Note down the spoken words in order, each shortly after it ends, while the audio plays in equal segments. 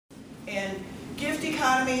Gift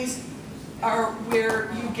economies are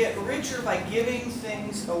where you get richer by giving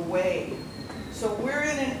things away. So we're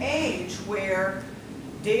in an age where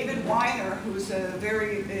David Weiner, who's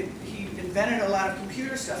he invented a lot of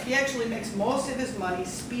computer stuff, he actually makes most of his money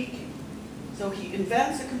speaking. So he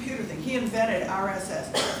invents a computer thing. He invented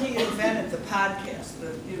RSS. He invented the podcast,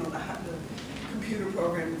 the computer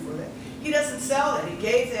programming for that. He doesn't sell that. He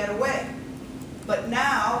gave that away. But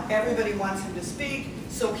now everybody wants him to speak,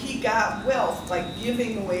 so he got wealth by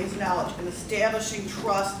giving away his knowledge and establishing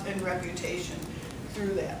trust and reputation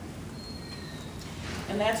through that.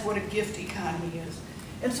 And that's what a gift economy is.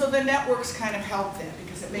 And so the networks kind of help that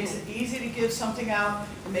because it makes it easy to give something out.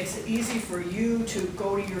 It makes it easy for you to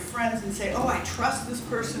go to your friends and say, oh, I trust this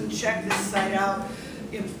person, check this site out.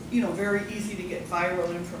 Very easy to get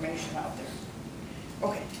viral information out there.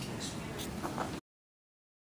 Okay.